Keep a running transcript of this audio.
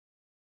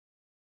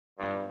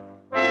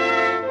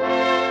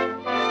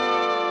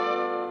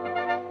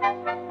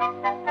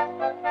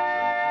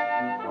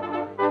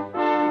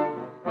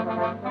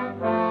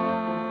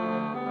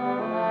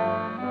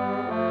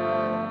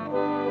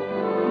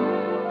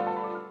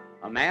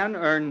man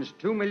earns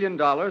 $2 million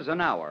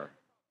an hour.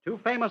 Two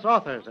famous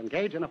authors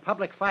engage in a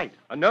public fight.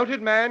 A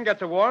noted man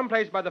gets a warm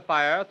place by the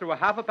fire through a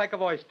half a peck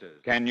of oysters.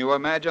 Can you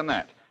imagine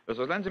that? This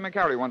is Lindsay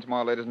McCarry once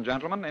more, ladies and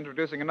gentlemen,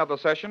 introducing another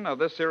session of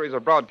this series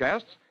of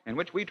broadcasts in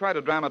which we try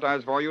to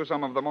dramatize for you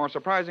some of the more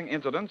surprising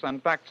incidents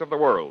and facts of the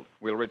world.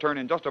 We'll return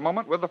in just a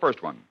moment with the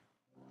first one.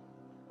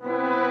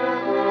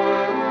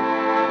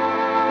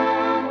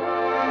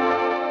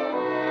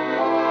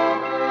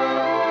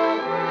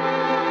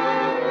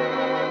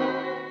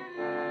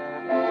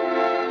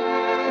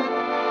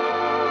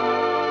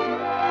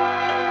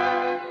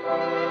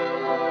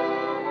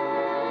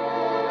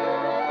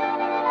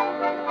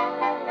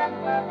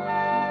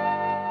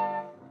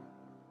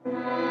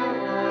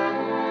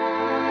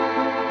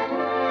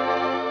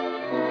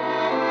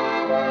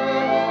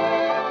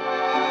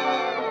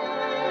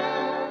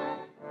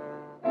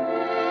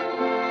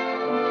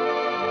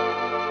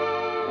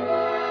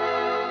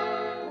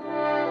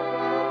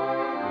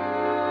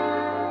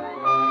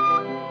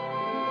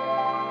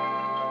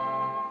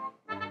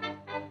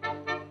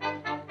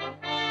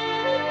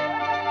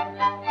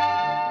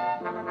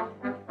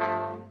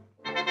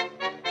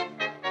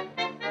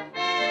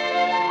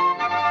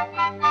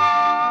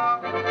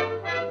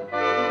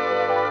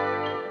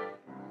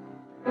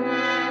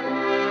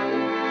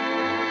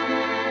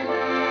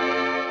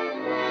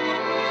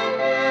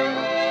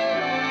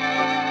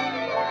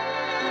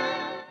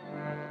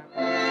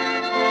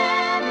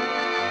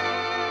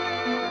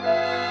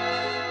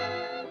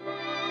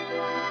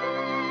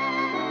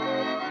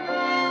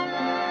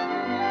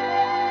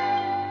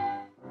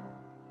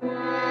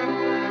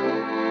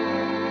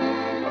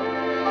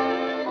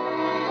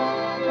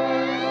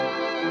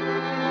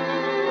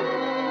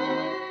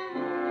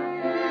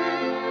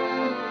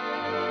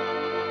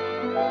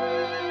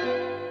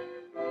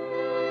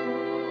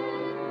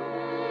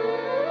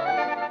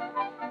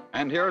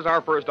 And here's our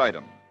first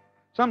item.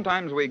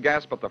 Sometimes we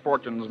gasp at the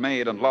fortunes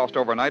made and lost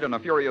overnight in a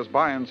furious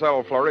buy and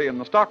sell flurry in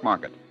the stock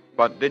market.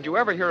 But did you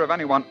ever hear of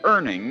anyone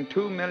earning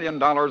 $2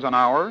 million an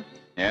hour?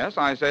 Yes,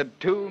 I said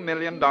 $2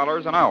 million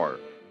an hour.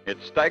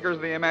 It staggers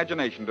the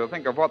imagination to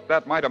think of what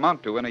that might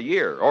amount to in a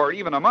year or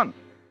even a month.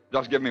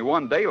 Just give me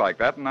one day like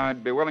that, and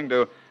I'd be willing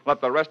to let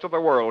the rest of the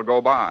world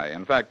go by.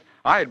 In fact,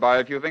 I'd buy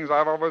a few things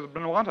I've always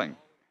been wanting.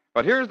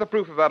 But here's the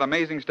proof of that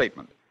amazing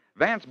statement.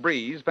 Vance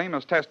Breeze,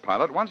 famous test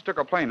pilot, once took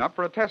a plane up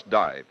for a test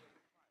dive.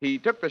 He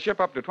took the ship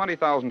up to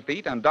 20,000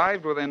 feet and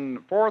dived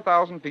within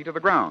 4,000 feet of the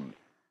ground.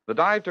 The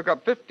dive took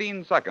up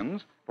 15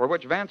 seconds, for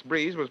which Vance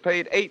Breeze was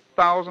paid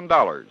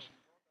 $8,000.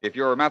 If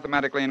you're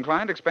mathematically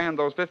inclined, expand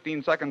those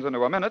 15 seconds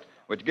into a minute,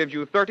 which gives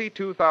you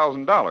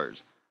 $32,000.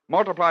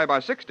 Multiply by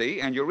 60,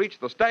 and you reach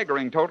the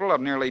staggering total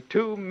of nearly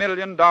 $2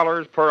 million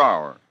per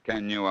hour.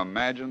 Can you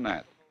imagine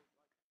that?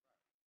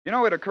 You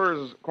know, it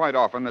occurs quite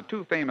often that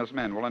two famous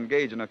men will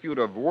engage in a feud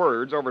of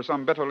words over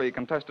some bitterly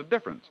contested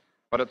difference.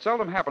 But it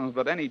seldom happens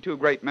that any two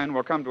great men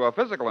will come to a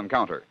physical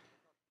encounter.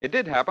 It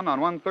did happen on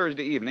one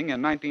Thursday evening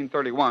in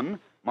 1931,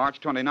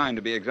 March 29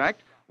 to be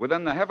exact,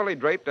 within the heavily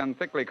draped and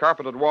thickly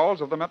carpeted walls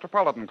of the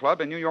Metropolitan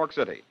Club in New York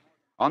City.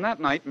 On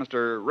that night,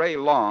 Mr. Ray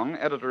Long,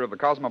 editor of the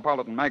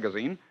Cosmopolitan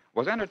magazine,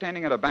 was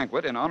entertaining at a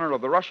banquet in honor of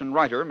the Russian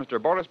writer,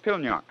 Mr. Boris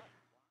Pilnyak.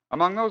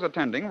 Among those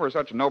attending were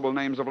such noble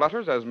names of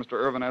letters as Mr.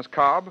 Irvin S.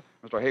 Cobb,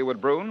 Mr. Haywood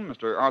Broun,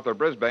 Mr. Arthur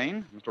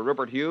Brisbane, Mr.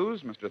 Rupert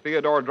Hughes, Mr.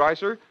 Theodore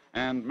Dreiser,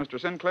 and Mr.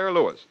 Sinclair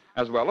Lewis,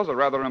 as well as a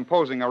rather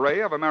imposing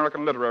array of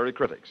American literary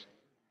critics.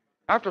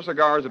 After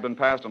cigars had been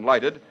passed and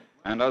lighted,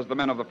 and as the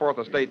men of the Fourth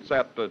Estate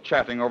sat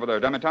chatting over their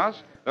demitas,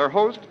 their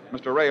host,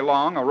 Mr. Ray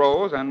Long,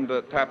 arose and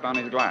tapped on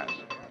his glass.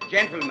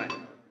 Gentlemen,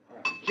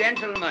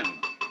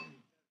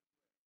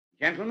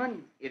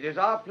 it is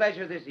our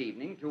pleasure this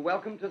evening to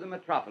welcome to the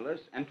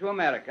metropolis and to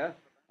America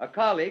a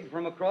colleague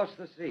from across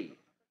the sea,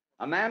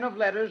 a man of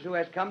letters who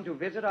has come to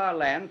visit our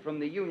land from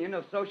the Union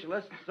of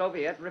Socialist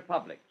Soviet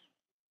Republics,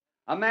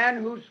 a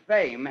man whose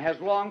fame has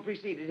long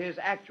preceded his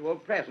actual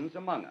presence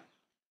among us,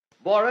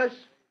 Boris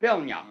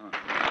Pilnyak.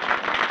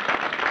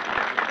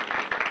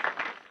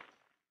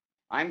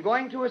 I'm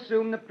going to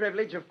assume the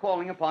privilege of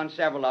calling upon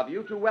several of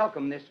you to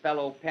welcome this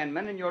fellow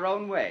penman in your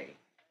own way.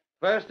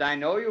 First, I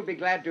know you'll be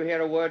glad to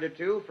hear a word or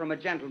two from a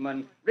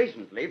gentleman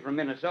recently from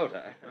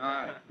Minnesota.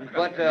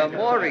 But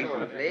more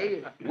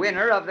recently,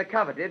 winner of the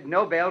coveted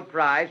Nobel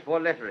Prize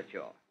for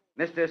Literature,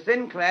 Mr.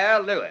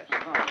 Sinclair Lewis.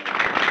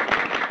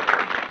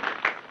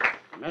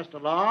 Mr.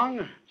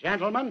 Long,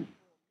 gentlemen,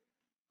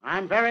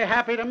 I'm very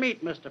happy to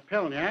meet Mr.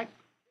 Pilnyak,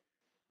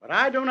 but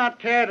I do not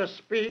care to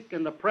speak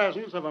in the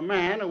presence of a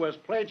man who has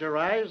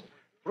plagiarized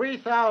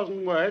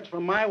 3,000 words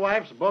from my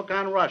wife's book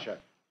on Russia.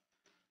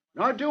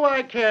 Nor do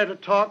I care to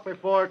talk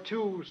before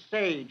two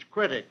sage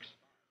critics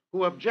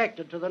who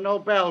objected to the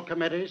Nobel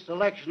Committee's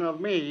selection of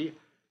me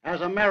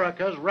as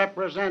America's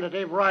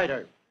representative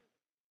writer.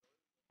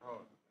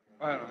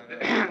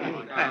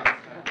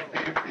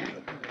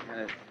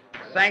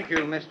 Thank you,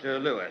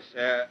 Mr. Lewis.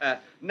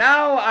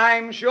 Now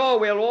I'm sure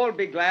we'll all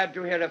be glad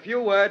to hear a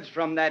few words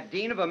from that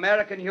Dean of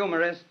American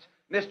Humorists,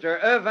 Mr.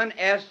 Irvin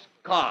S.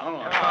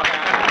 Cobb.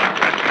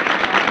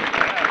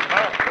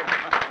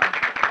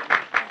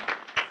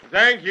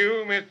 Thank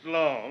you, Mr.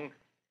 Long.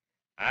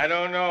 I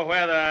don't know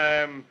whether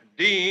I'm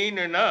dean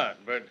or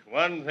not, but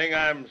one thing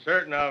I'm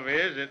certain of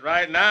is that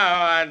right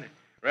now I'd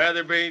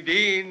rather be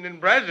dean than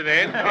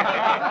president.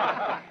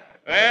 Well,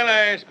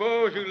 I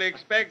suppose you'll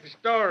expect a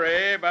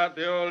story about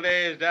the old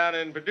days down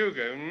in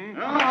Paducah, hmm?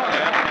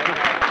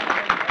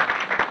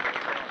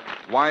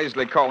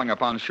 Wisely calling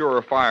upon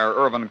surefire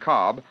Irvin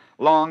Cobb,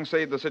 Long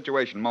saved the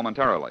situation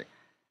momentarily.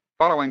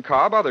 Following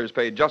Cobb, others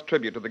paid just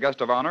tribute to the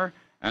guest of honor,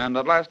 and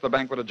at last the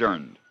banquet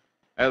adjourned.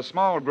 As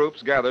small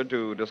groups gathered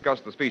to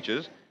discuss the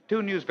speeches,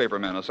 two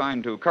newspapermen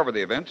assigned to cover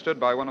the event stood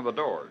by one of the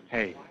doors.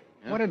 Hey,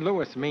 what did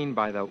Lewis mean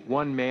by the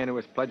one man who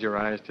has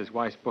plagiarized his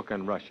wife's book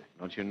on Russia?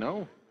 Don't you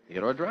know?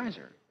 Theodore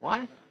Dreiser.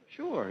 What?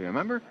 Sure, you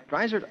remember?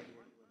 Dreiser...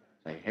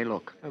 Hey,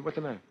 look. What's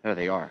the matter? There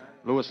they are.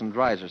 Lewis and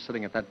Dreiser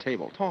sitting at that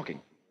table,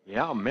 talking.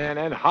 Yeah, man,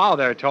 and how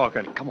they're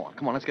talking. Come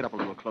on, let's get up a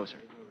little closer.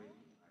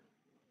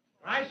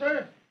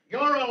 Dreiser,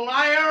 you're a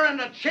liar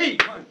and a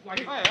cheat.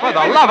 For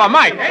the love of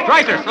Mike!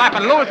 Dreiser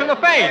slapping Lewis in the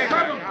face!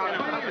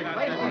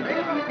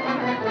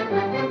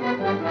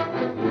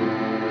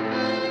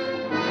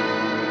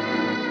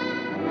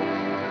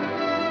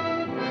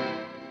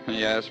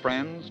 Yes,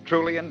 friends,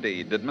 truly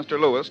indeed did Mr.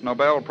 Lewis,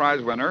 Nobel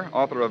Prize winner,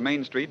 author of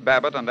Main Street,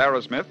 Babbitt, and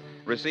Aerosmith,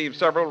 receive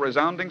several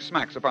resounding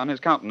smacks upon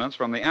his countenance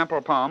from the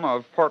ample palm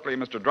of portly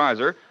Mr.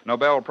 Dreiser,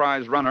 Nobel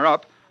Prize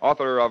runner-up,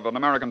 author of An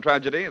American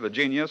Tragedy, The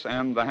Genius,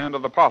 and The Hand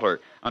of the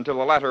Potter, until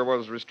the latter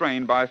was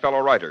restrained by fellow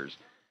writers.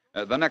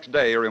 The next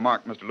day,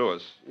 remarked Mr.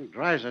 Lewis.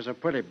 Dreiser's a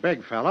pretty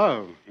big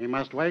fellow. He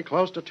must weigh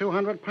close to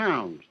 200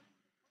 pounds.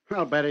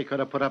 I'll bet he could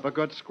have put up a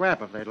good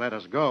scrap if they'd let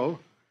us go.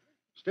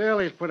 Still,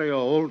 he's pretty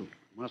old.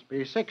 Must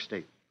be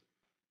 60.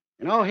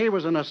 You know, he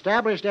was an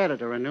established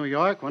editor in New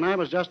York when I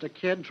was just a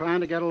kid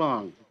trying to get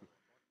along.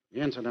 The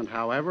incident,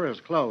 however,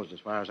 is closed as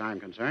far as I'm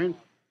concerned.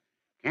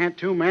 Can't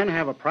two men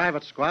have a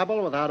private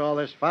squabble without all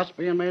this fuss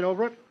being made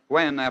over it?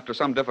 When, after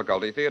some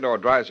difficulty, Theodore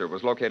Dreiser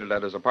was located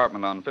at his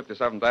apartment on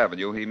 57th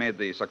Avenue, he made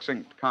the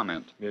succinct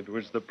comment. It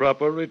was the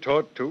proper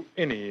retort to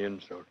any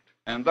insult.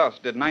 And thus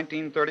did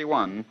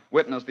 1931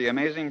 witness the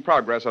amazing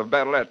progress of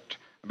battle-et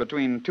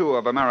between two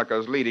of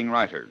America's leading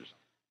writers.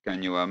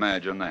 Can you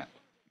imagine that?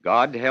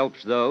 God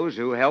helps those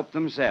who help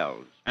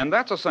themselves. And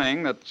that's a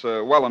saying that's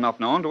well enough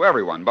known to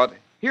everyone, but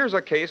here's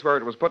a case where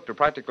it was put to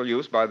practical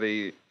use by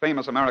the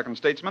famous American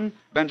statesman,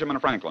 Benjamin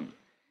Franklin.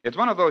 It's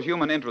one of those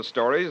human interest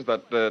stories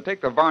that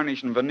take the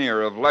varnish and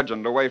veneer of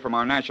legend away from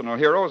our national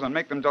heroes and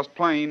make them just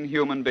plain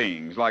human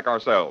beings like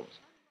ourselves.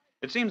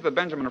 It seems that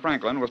Benjamin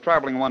Franklin was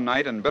traveling one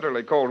night in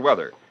bitterly cold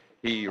weather.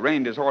 He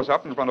reined his horse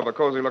up in front of a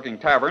cozy-looking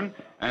tavern,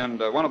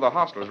 and one of the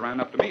hostlers ran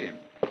up to meet him.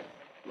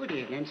 Good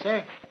evening,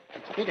 sir.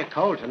 It's bitter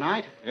cold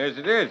tonight. Yes,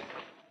 it is.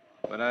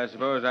 But I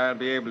suppose I'll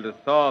be able to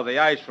thaw the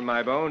ice from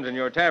my bones in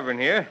your tavern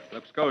here.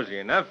 Looks cozy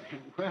enough.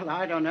 Well,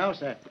 I don't know,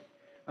 sir.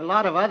 A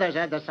lot of others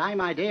had the same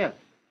idea.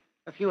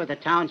 A few of the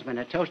townsmen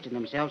are toasting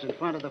themselves in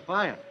front of the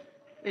fire.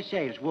 This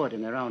saves wood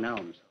in their own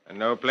homes. And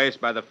no place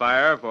by the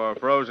fire for a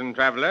frozen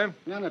traveler?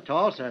 None at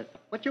all, sir.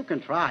 But you can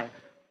try.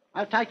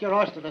 I'll take your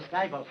horse to the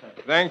stable, sir.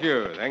 Thank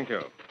you, thank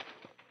you.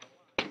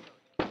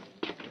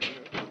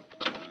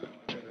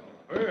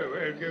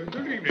 Well,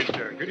 good evening,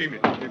 sir. Good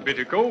evening. It's a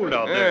bit cold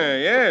out there.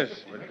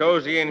 Yes, but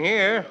cozy in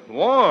here.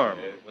 Warm,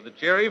 with a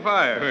cheery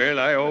fire. Well,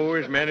 I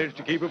always manage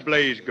to keep a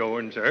blaze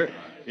going, sir,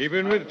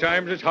 even with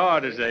times as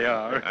hard as they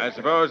are. I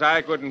suppose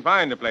I couldn't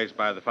find a place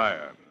by the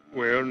fire.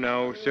 Well,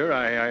 now, sir,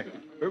 I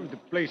the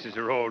places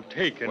are all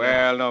taken.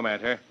 Well, no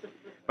matter.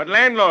 But,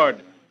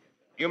 landlord,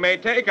 you may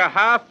take a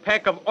half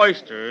peck of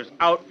oysters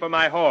out for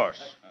my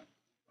horse.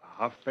 A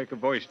half peck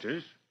of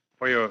oysters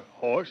for your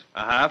horse?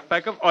 A half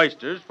peck of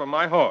oysters for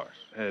my horse.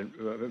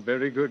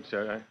 Very good,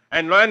 sir.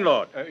 And,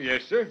 landlord.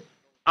 Yes, sir?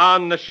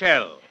 On the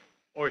shell.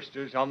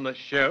 Oysters on the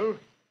shell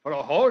for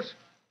a horse?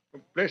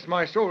 Bless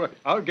my soul,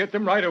 I'll get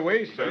them right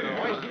away, sir.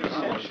 Oysters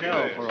on the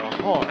shell for a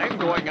horse. I'm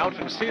going out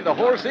and see the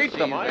horse eat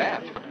them.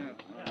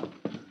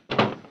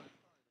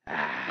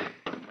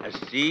 A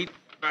seat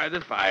by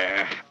the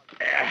fire.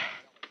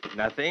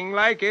 Nothing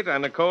like it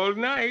on a cold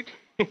night.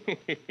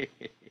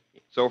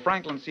 So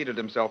Franklin seated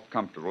himself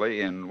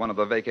comfortably in one of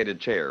the vacated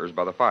chairs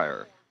by the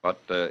fire. But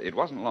it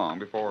wasn't long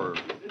before...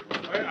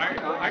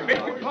 I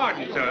beg your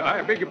pardon, sir.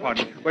 I beg your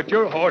pardon. But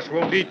your horse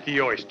won't eat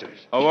the oysters.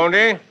 Oh, won't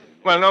he?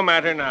 Well, no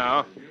matter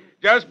now.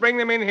 Just bring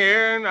them in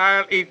here, and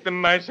I'll eat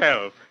them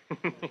myself.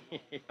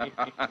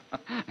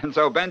 And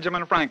so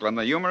Benjamin Franklin,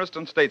 the humorist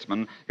and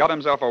statesman, got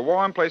himself a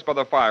warm place by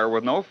the fire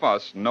with no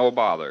fuss, no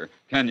bother.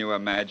 Can you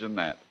imagine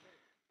that?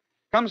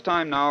 Comes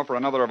time now for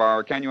another of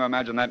our Can You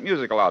Imagine That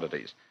musical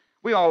oddities.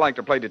 We all like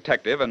to play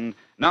detective, and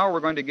now we're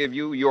going to give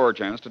you your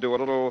chance to do a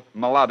little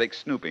melodic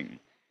snooping.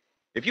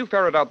 If you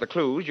ferret out the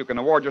clues, you can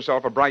award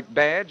yourself a bright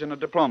badge and a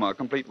diploma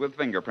complete with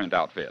fingerprint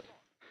outfit.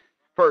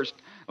 First,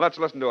 let's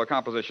listen to a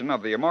composition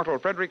of the immortal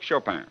Frédéric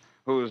Chopin,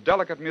 whose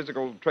delicate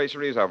musical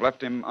traceries have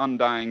left him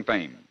undying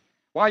fame.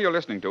 While you're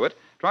listening to it,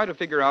 try to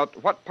figure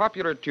out what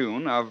popular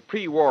tune of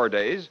pre-war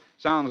days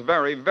sounds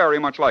very, very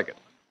much like it.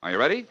 Are you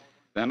ready?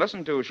 Then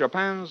listen to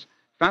Chopin's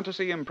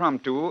Fantasy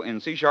Impromptu in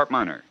C-sharp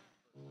minor.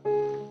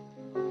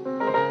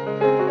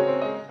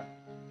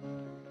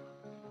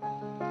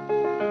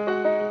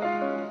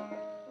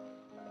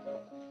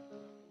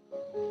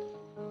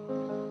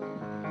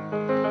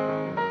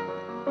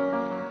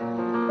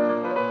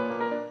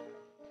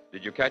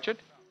 catch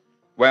it?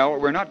 Well,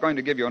 we're not going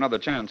to give you another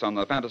chance on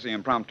the Fantasy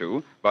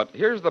Impromptu, but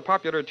here's the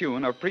popular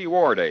tune of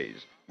pre-war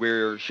days.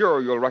 We're sure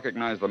you'll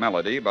recognize the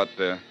melody, but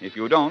if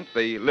you don't,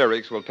 the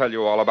lyrics will tell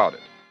you all about it.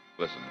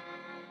 Listen.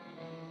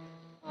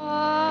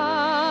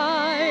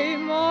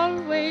 I'm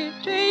always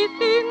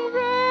chasing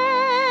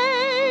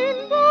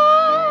rainbows,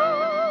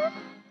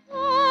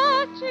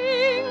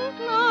 watching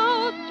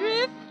clouds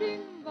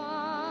drifting by.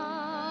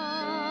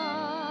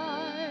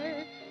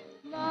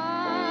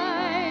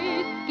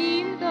 My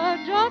schemes are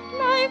just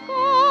like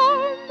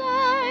all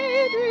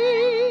my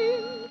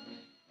dreams,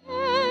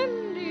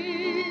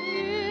 ending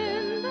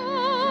in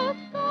the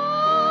sky.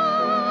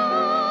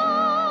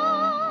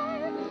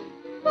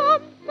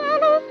 Some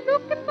fellows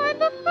look and find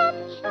the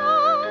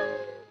sunshine.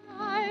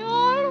 I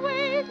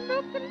always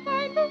look and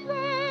find the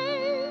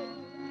rain.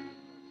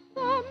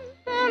 Some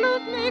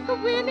fellows make a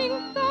winning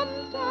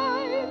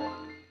sometime.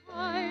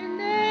 I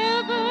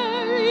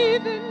never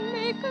even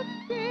make a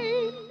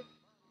gain.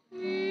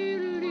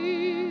 Believe me,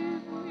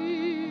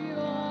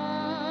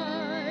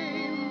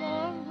 I'm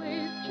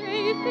always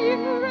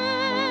chasing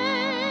rainbows,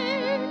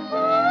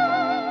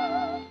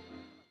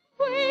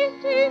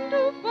 waiting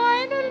to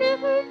find a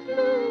little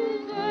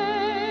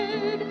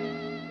bluebird in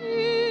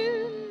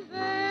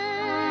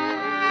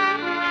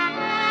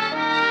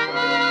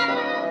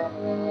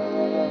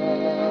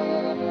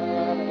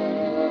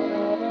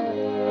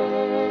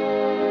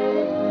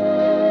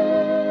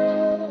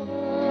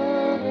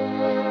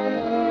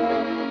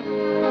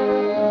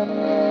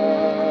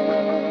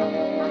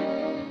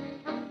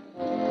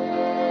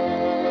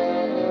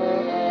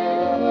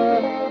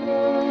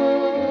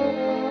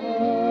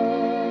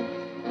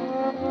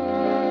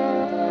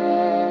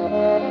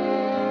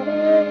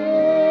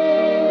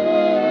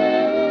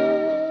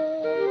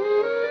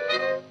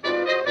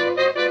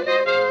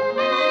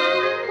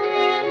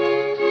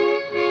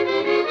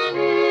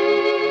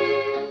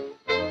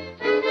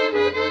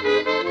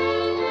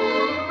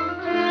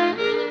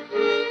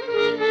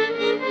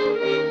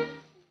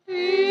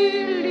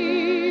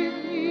Believe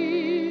me,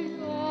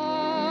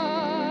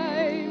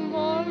 I'm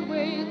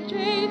always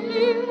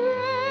chasing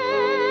rainbows,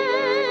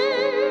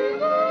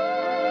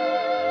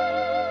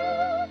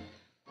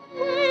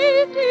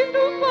 waiting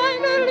to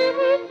find a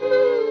little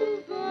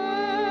bluebird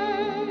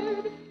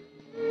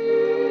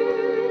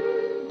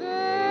in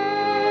vain.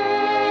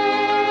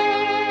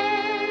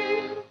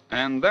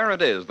 And there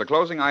it is, the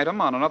closing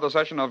item on another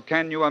session of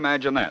Can You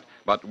Imagine That?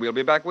 But we'll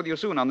be back with you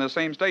soon on this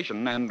same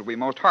station, and we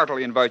most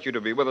heartily invite you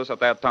to be with us at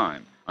that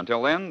time.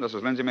 Until then, this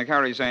is Lindsay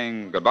McHarry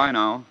saying goodbye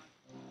now.